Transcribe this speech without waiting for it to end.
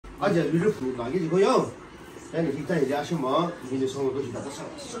아재 리르프 나기지고요. 아니 기타에 야시마 이제 성도 시다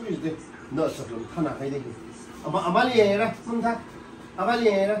서비스데 넣어서 하나 해야 되기. 아말리에라 문타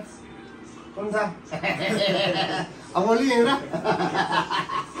아말리에라 문타 아말리에라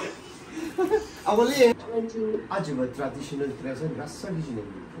아말리에 아주 뭐 트래디셔널 드레스 라서기지네.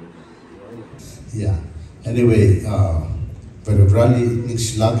 Yeah. Anyway, Verbrali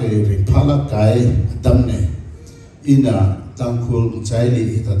Nixlake Ripala Kai Damne Ina Tangkhul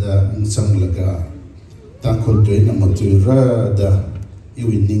Chaili Tada Nsanglaga Tangkhul Tuina Matura da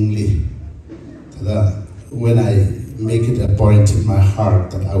Iwiningli Tada when I make it a point in my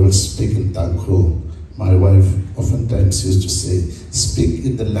heart that I will speak in Tangkhul, my wife oftentimes used to say, speak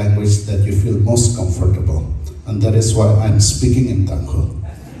in the language that you feel most comfortable, and that is why I'm speaking in Tangkhul.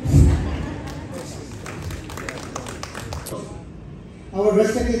 Our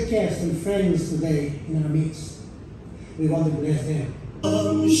respected guests and friends today in our midst, we want to bless them.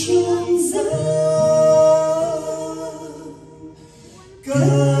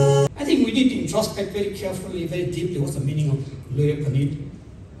 I think we need to introspect very carefully, very deeply what's the meaning of Luira Phanit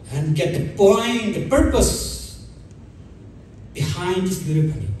and get the point, the purpose behind this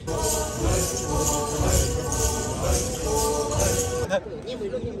Luira Phanit.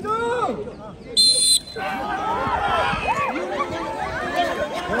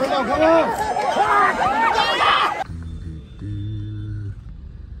 Come on!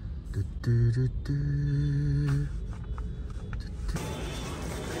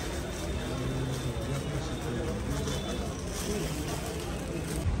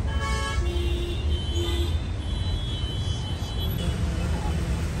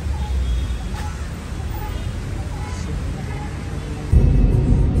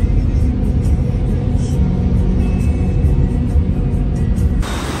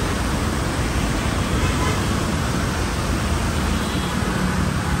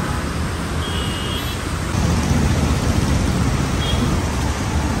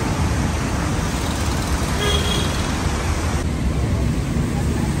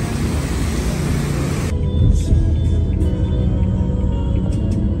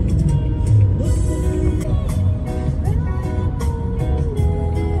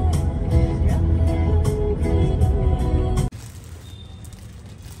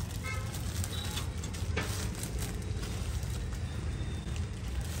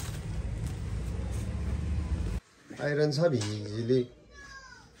 아이런 삽이 이리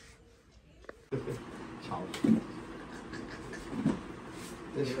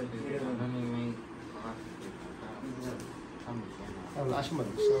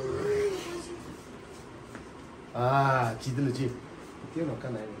아, 지들지. 뛰어놓을까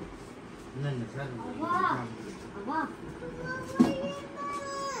나요. 아빠.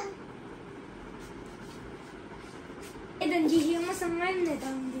 이런 지시만 상관이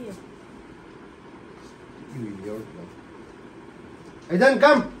내던데요. Aidan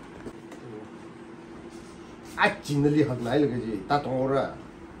come. Actually, have nai lagi ji. Ta tora.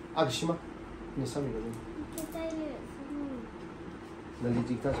 Agshima. Ni sami ni. Nali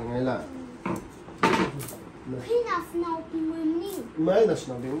tikta sangai la. Pina snow pimuni. Mai na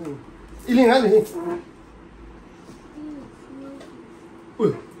snow pimuni. Iling hal ni.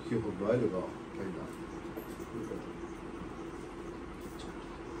 Ui, hiu ho bai lo ga.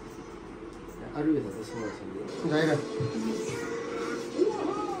 Aru ita ta sama sami. Jaiga.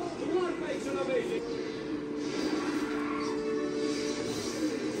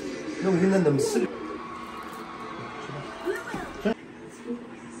 No, we need them sit.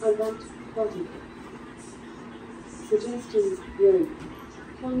 Suggestions room.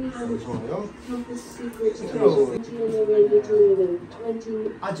 Campus secret treasure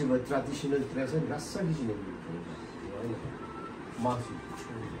 20. 아주 뭐 traditional dress and 라싸기지네. 마스.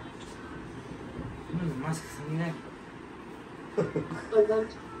 마스크 쓰네.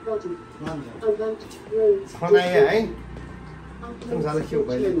 Event body. Event room. 하나에 아이. 항상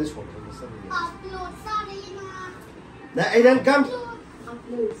키우고 있는데 좀 Upload sarina. 나 aidan come.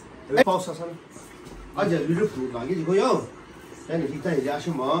 Upload. pausasan. 아재 리르프 나기지고요. 아니 기타에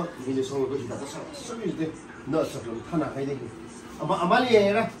야시마 이제 성도 시다 서비스데 넣어서 하나 해야 되기.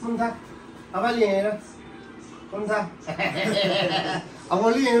 아말리에라 문타 아말리에라 문타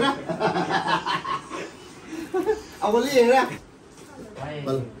아말리에라 아말리에라 발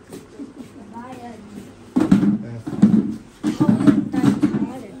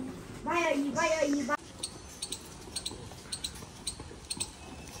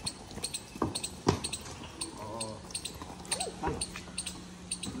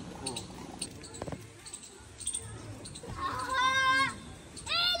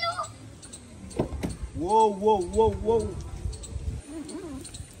Whoa, whoa, whoa, whoa.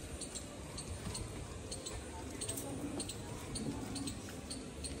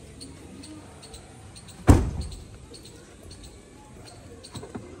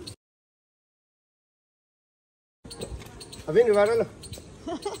 Abin di mana lo?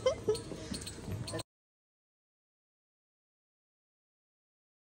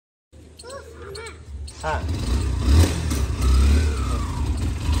 Ha.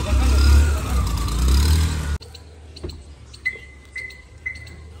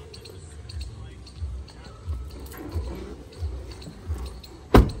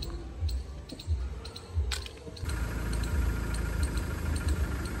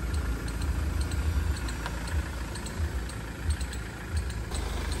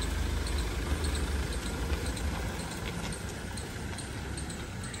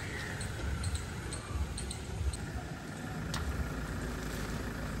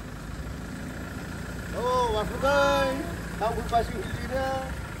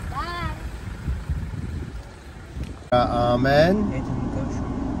 Amen.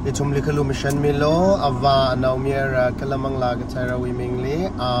 Itum likalu mission milo ava naumir kalamang lagat sa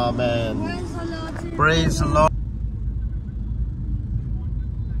wimingli. Amen. Praise the Lord.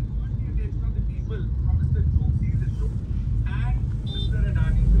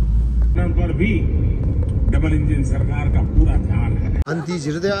 पर भी double engine सरकार का पूरा ध्यान है। Anti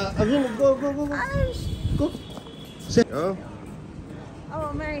jirde again go. Say oh.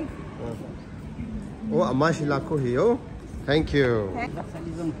 Oh, Mary. Oh, amashi lako hiyo. Thank you.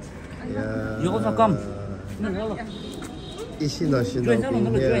 Yeah. You also come. Isi na shino.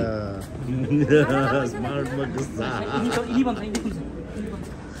 Yeah. Smart magasa.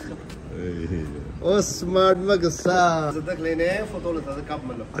 Oh, smart magasa. Zadak lene photo la ta kap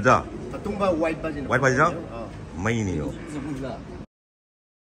malo. Aja. Atumba white bajin. White bajin. Mai ni yo.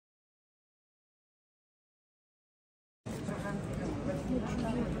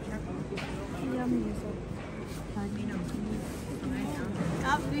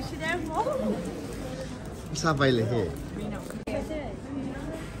 Sampai leh.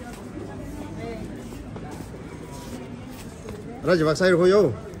 Raja baksai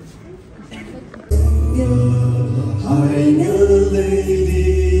hoyo.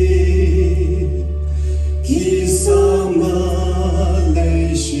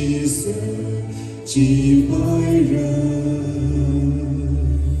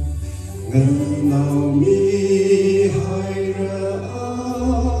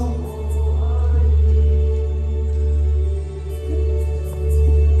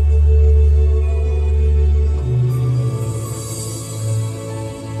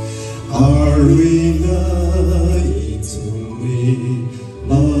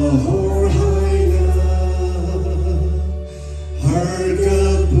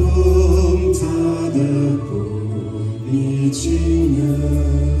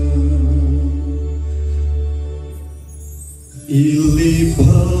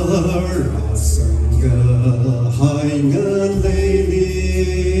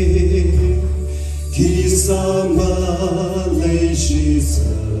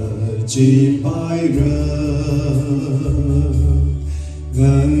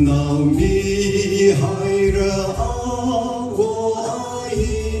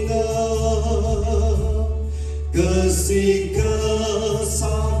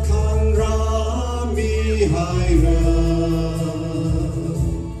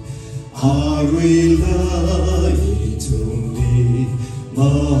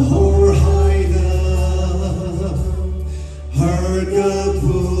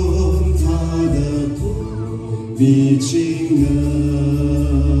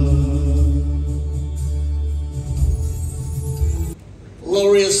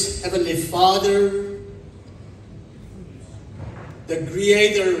 Glorious Heavenly Father, the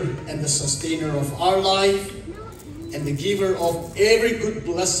Creator and the Sustainer of our life, and the Giver of every good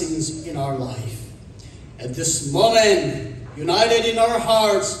blessings in our life. At this moment, united in our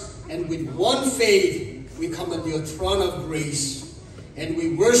hearts and with one faith, we come at your throne of grace, and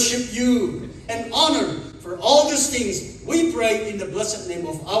we worship you and honor for all these things. We pray in the blessed name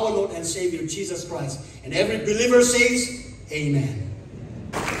of our Lord and Savior Jesus Christ. And every believer says, Amen.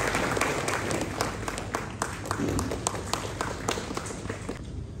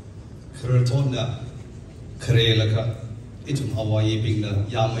 Keretona, Kerelaka, itum Hawaii bigna,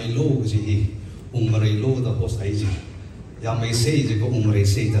 Yamay lo zihi, lo the host Haiji, Yamay say the Umre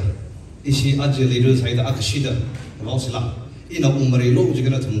Seda, Ishi Ajali Ruzhaida Akashida, Rosla, in a lo,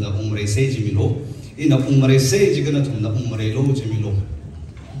 Jiganatum, the Umre Sejimilo, in a Sejiganatum, the Umre lo Jimilo.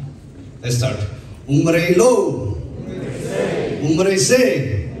 Let's start. Lo, Umre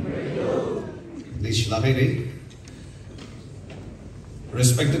se, Lishlahiri.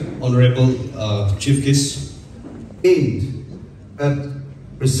 Respected Honorable Chief Guest, aimed at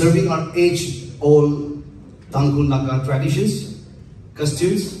preserving our age-old Tangkhul Naga traditions,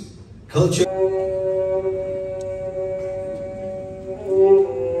 costumes, culture.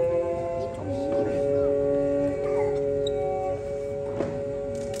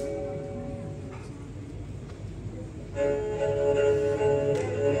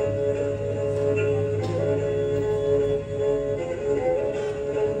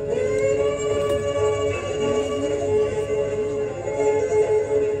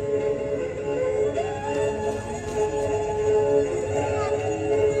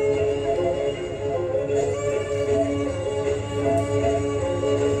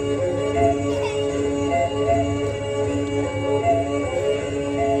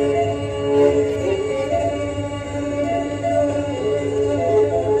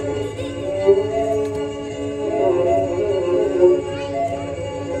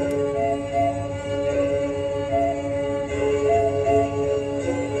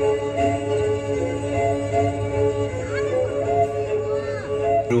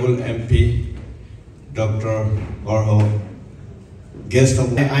 guest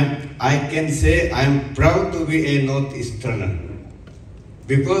of I can say I am proud to be a Northeasterner.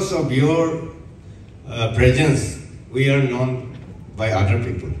 Because of your presence, we are known by other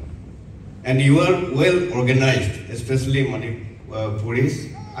people. And you are well organized, especially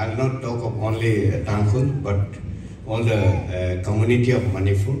Manipuris. I will not talk of only Tangkhul, but all the community of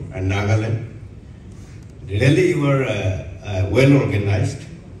Manipur and Nagaland. Really, you are well organized.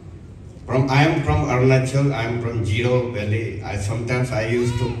 I am from Arunachal, I am from Zero Valley. Sometimes I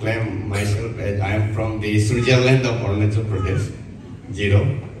used to claim myself as I am from the Switzerland of Arunachal Pradesh, Zero.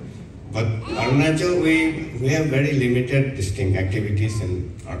 But Arunachal, we have very limited distinct activities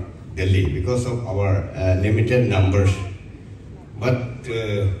in Delhi because of our limited numbers. But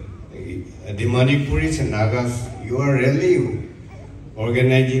the Manipuris and Nagas, you are really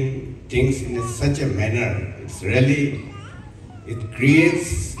organizing things in such a manner. It's really, it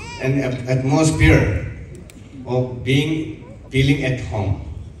creates an atmosphere of feeling at home.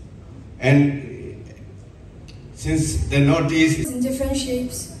 And since the Northeast in different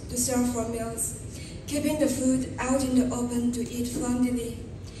shapes to serve for meals, keeping the food out in the open to eat fondly,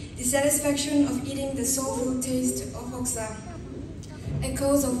 the satisfaction of eating the soulful taste of Oksa,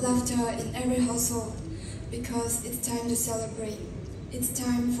 echoes of laughter in every household, because it's time to celebrate. It's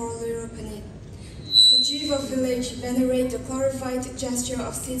time for Luira Phanit. The chief of village venerate the glorified gesture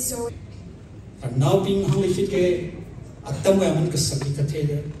of seed sowing. Now being hungry fit ke atamwe aman ke sabri ka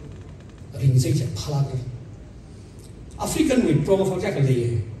the ringzai je phala African we promo for jack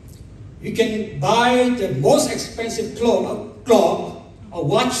you can buy the most expensive clock or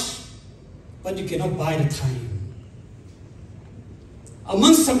watch, but you cannot buy the time.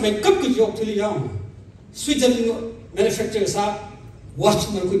 Amongst some makeup could you to the young Switzerland manufacturers are watch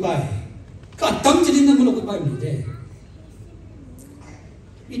no could buy. Got dumped in the middle of buy me there.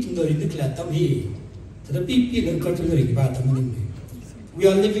 Eating the nuclear tummy to the people and culturally about the money. We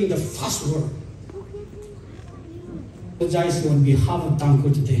are living the fast world. I apologize on behalf of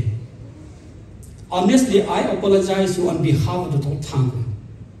Tangkhul today. Honestly, I apologize on behalf of the whole Tangkhul.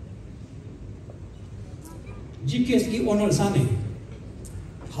 GPS give honor Sane.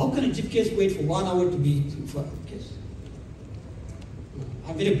 How can a GPS wait for 1 hour to be for case?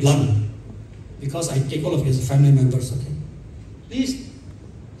 I'm very blunt because I take all of you as family members, okay? Please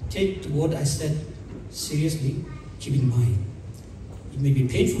take what I said seriously, keep in mind. It may be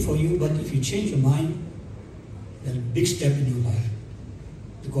painful for you, but if you change your mind, there's a big step in your life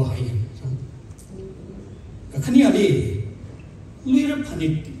to go higher.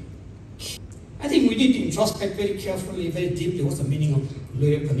 I think we need to introspect very carefully, very deeply what's the meaning of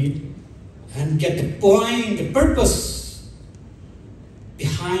Luira Phanit and get the point, the purpose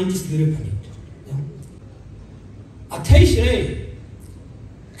behind this Luira Phanit.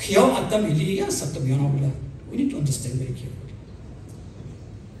 We need to understand very carefully.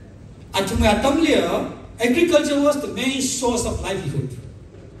 Agriculture was the main source of livelihood.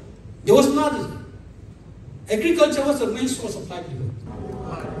 There was not. Agriculture was the main source of livelihood.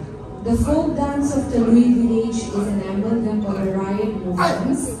 The folk dance of Talui village is an amalgam of varied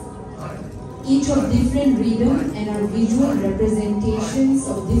movements, each of different rhythm and are visual representations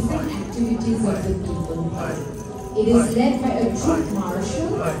of different activities of the people. It is led by a troop marshal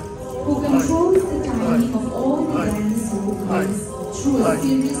who controls the timing of all the dance movements through a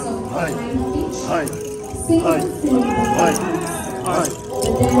series of high-pitched, single-film performances.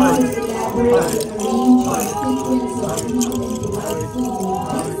 The dance is elaborately arranged in a sequence of rhythm and delightful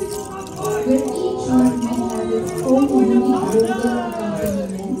movements, where each movement has its own unique vocal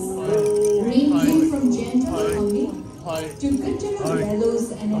accompaniments, ranging from gentle humming to guttural bellows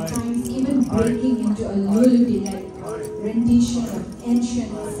and at times even breaking into a lullaby-like rendition of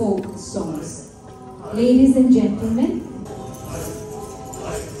ancient folk songs. Ladies and gentlemen,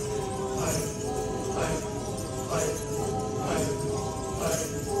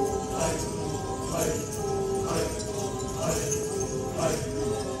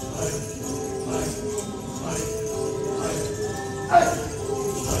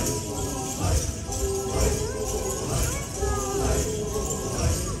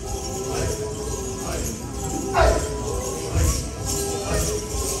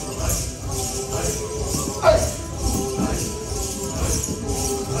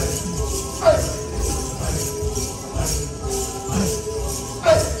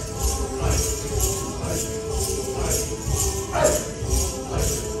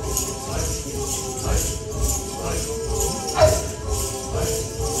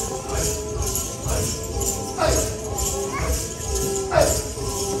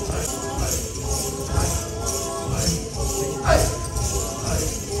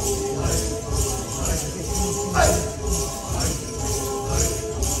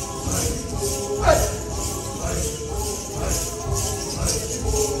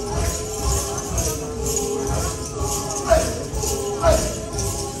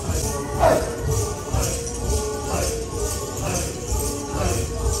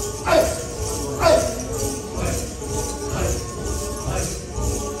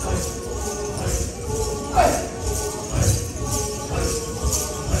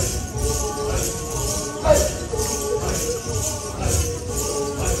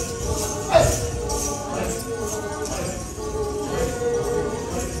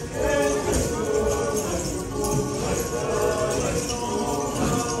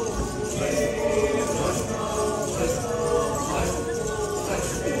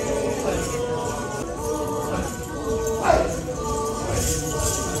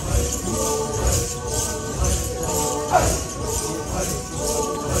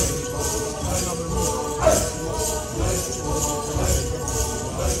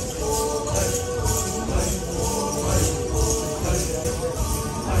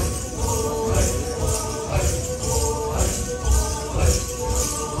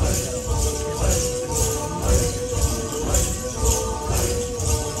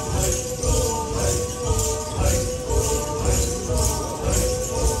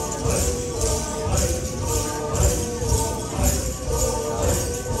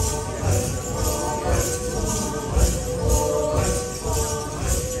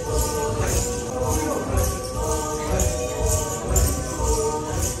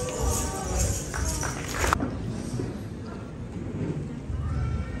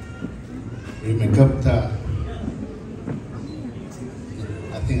 Kapta.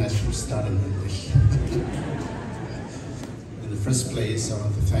 I think I should start in English. In the first place, I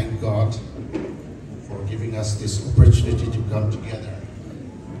want to thank God for giving us this opportunity to come together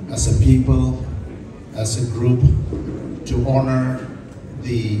as a people, as a group, to honor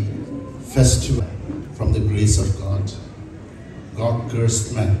the festival from the grace of God. God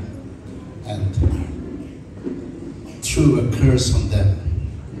cursed men, and threw a curse on them,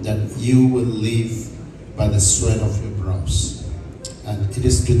 that you will live by the sweat of your brows. And it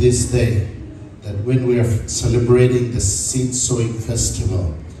is to this day that when we are celebrating the seed sowing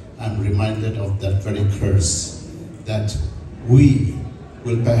festival, I'm reminded of that very curse, that we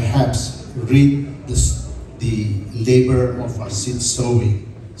will perhaps reap the labor of our seed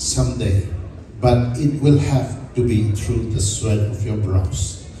sowing someday, but it will have to be through the sweat of your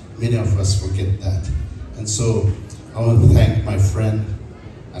brows. Many of us forget that. And so I want to thank my friend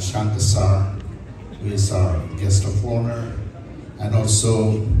Ashanka Sar, who is our guest of honor, and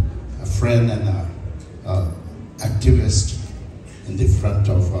also a friend and an activist in the front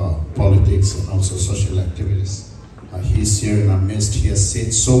of politics and also social activities. He's here in our midst. He has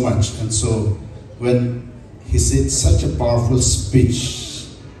said so much, and so when he said such a powerful speech,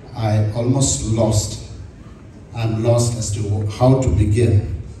 I almost lost. I'm lost as to how to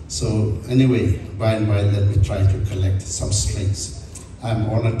begin. So anyway, by and by, let me try to collect some strings. I'm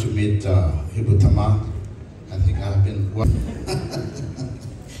honored to meet Ibu Tamang. I think I've been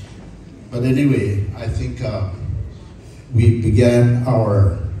but anyway, I think we began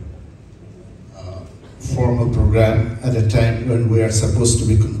our formal program at a time when we are supposed to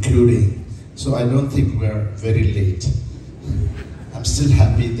be concluding. So I don't think we're very late. I'm still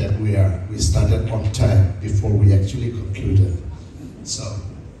happy that we started on time before we actually concluded. So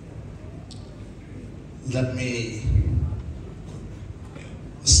let me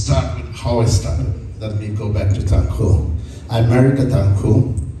start with how I started. Let me go back to Tangkhul. I married a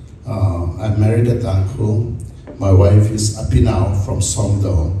Tangkhul. My wife is Apinao from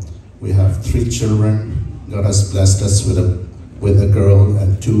Songdo. We have 3 children. God has blessed us with a girl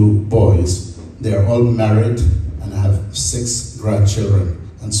and 2 boys. They are all married, and I have 6 grandchildren.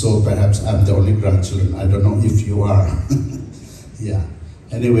 And so perhaps I'm the only grandchildren. I don't know if you are. Yeah.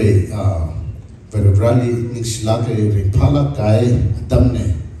 Anyway, Verobrali Nixilake Ripala Kai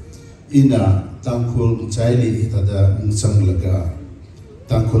Damne Ina Tangkhul Chaili Tada Nsanglaga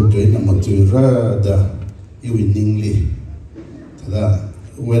Tangkhul Duina Matura da Iwiningli.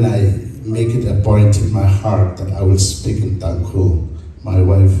 When I make it a point in my heart that I will speak in Tangkhul, my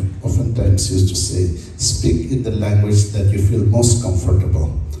wife oftentimes used to say, speak in the language that you feel most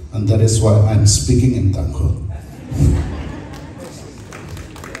comfortable. And that is why I'm speaking in Tangkhul.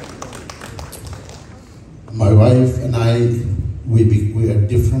 My wife and I, we are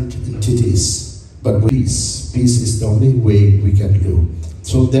different entities, but peace is the only way we can do.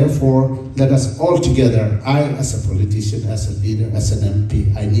 So therefore, let us all together, I as a politician, as a leader, as an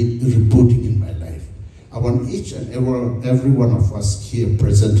MP, I need rebooting in my life. I want each and every one of us here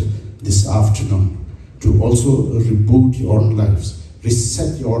present this afternoon to also reboot your own lives,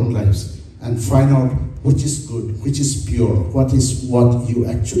 reset your own lives, and find out which is good, which is pure, what is what you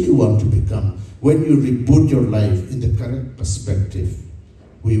actually want to become. When you reboot your life in the correct perspective,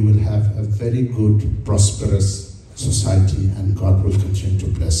 we will have a very good, prosperous society, and God will continue to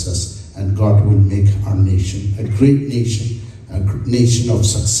bless us, and God will make our nation a great nation, a nation of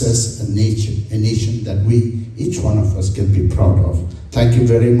success, a nation that we, each one of us, can be proud of. Thank you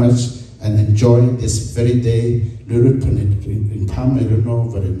very much, and enjoy this very day. Luira Phanit in Pamerino,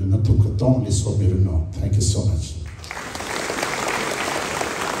 Thank you so much.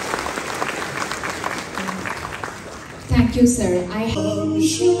 Thank you, sir.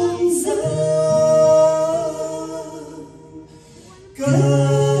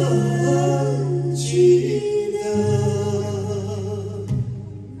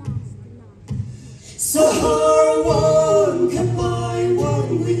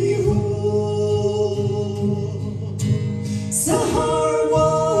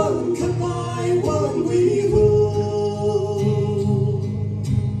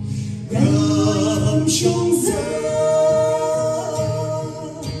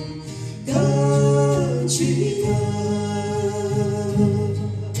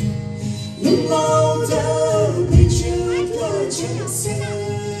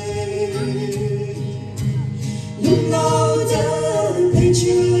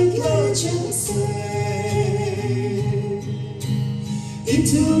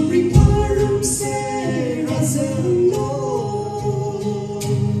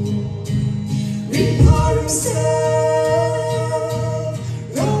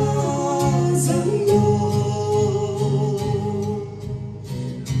 Razan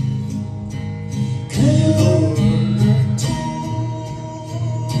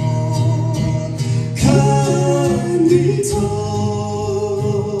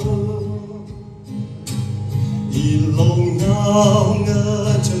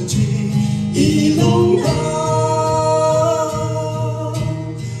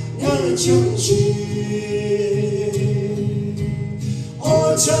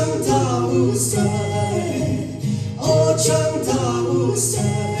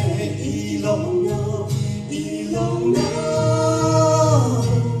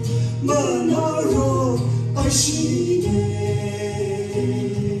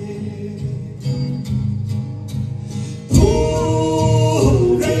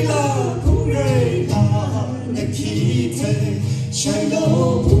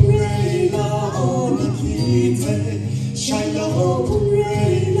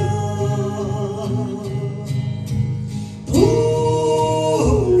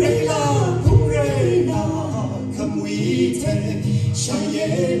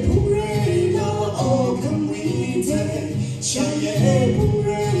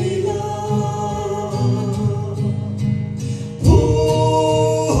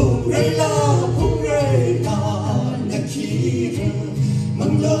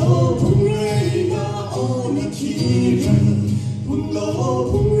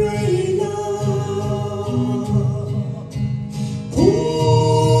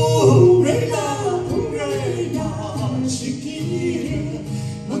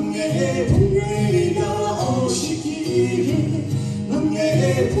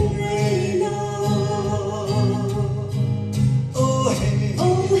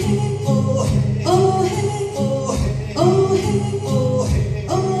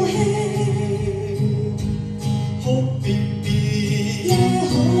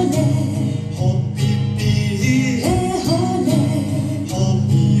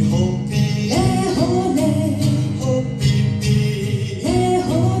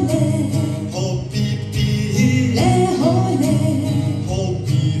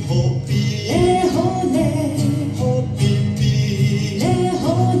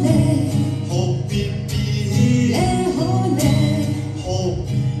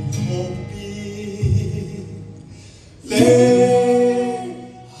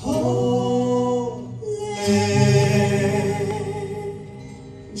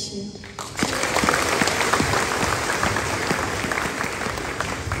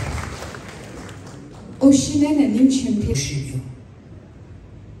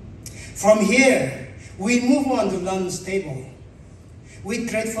From here, we move on to lunch table. With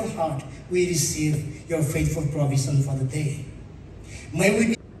grateful heart, we receive your faithful provision for the day. May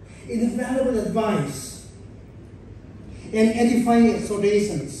we be invaluable advice and edifying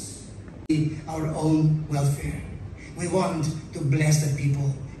exhortations our own welfare. We want to bless the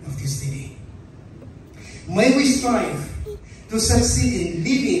people of this city. May we strive to succeed in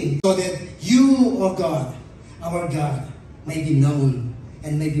living so that you, O God, our God, may be known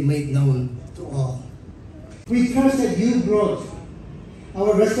and may be made known to all. We trust that you brought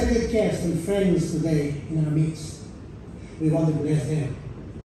our respected guests and friends today in our midst. We want to bless them.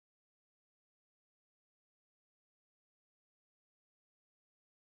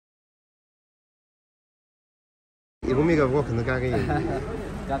 이놈이가 뭐 그런 가게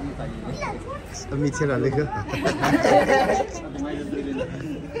밑에라 내가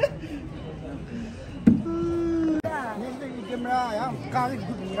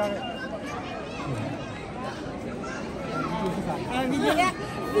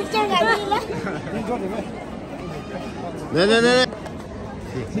네네네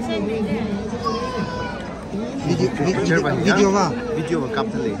비디오가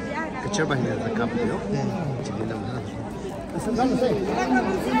깝틀리 그쵸 방에서 깝틀요 지금 남자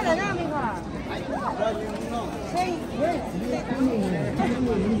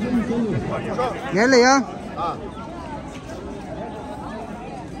nghe liền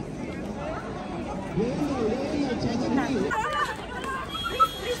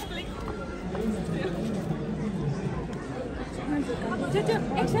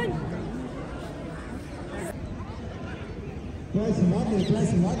Action.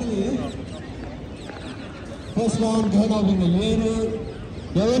 First round, turn over the winner.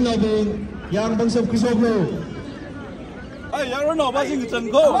 Yaron Nobin, Yang Bangsab Kisoglu. Hey, Yaron Nobin,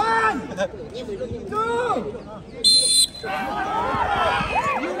 Tangkhul. One, two.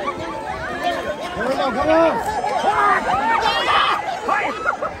 Come on.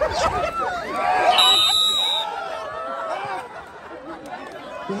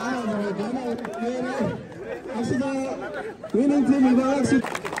 Winning team,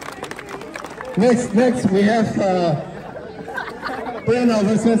 Next we have Luira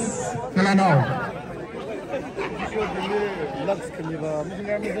versus KATAMNAO.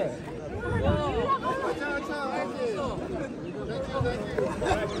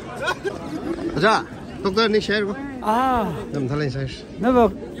 가자. Doktor ni share ko. Dam thalai share. Na ba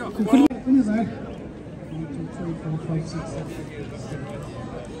kuli kuni sai.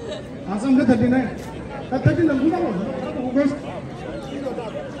 Asam ka 39. Ka 39 guna lo.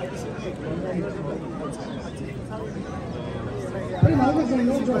 Ai ma ka sai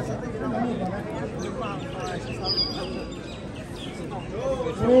no jo.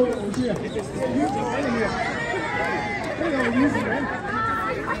 Oh, dear.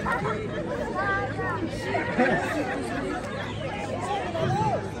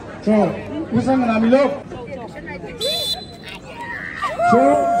 So, usang namin loob. So,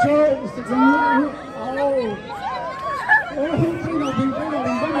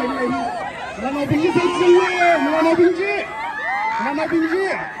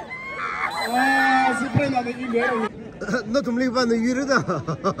 No tum liban no yuru da.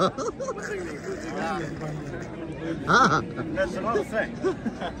 Ah.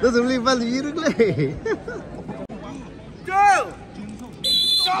 No tum liban no yuru le. Go!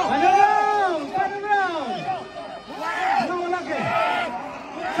 Go!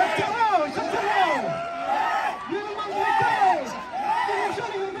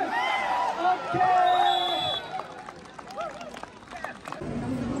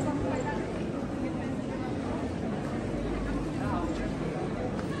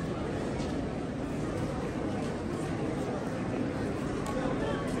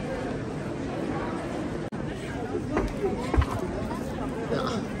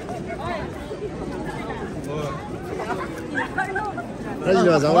 Đây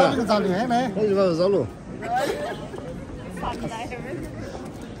là giáo à? Đây là giáo luôn.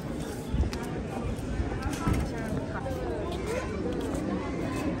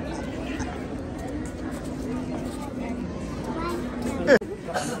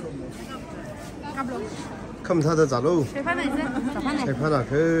 Không sao giáo luôn.谁拍哪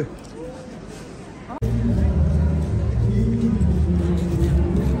个？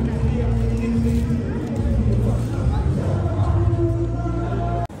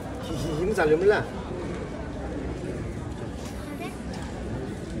 咋了没啦？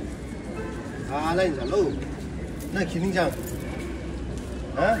啊，那你咋喽？那肯定讲，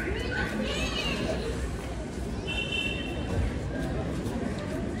啊？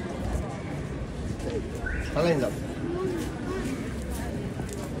咋了你咋？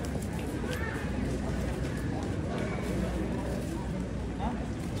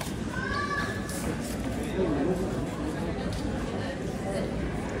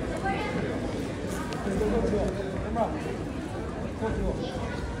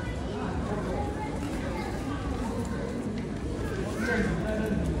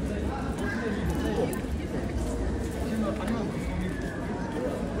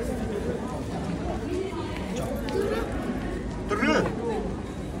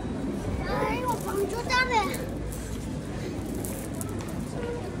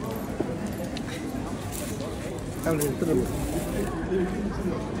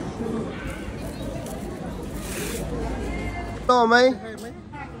 To mấy?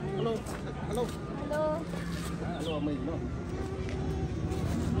 Hello.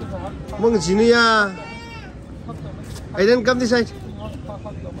 Mừng gì nữa à? I didn't come this side.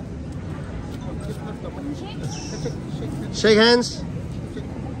 Shake hands.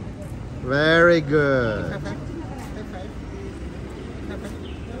 Very good.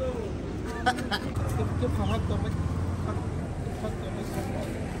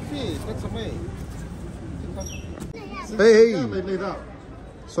 Hey,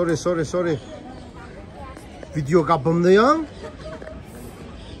 sorry. Video ka bom na yan?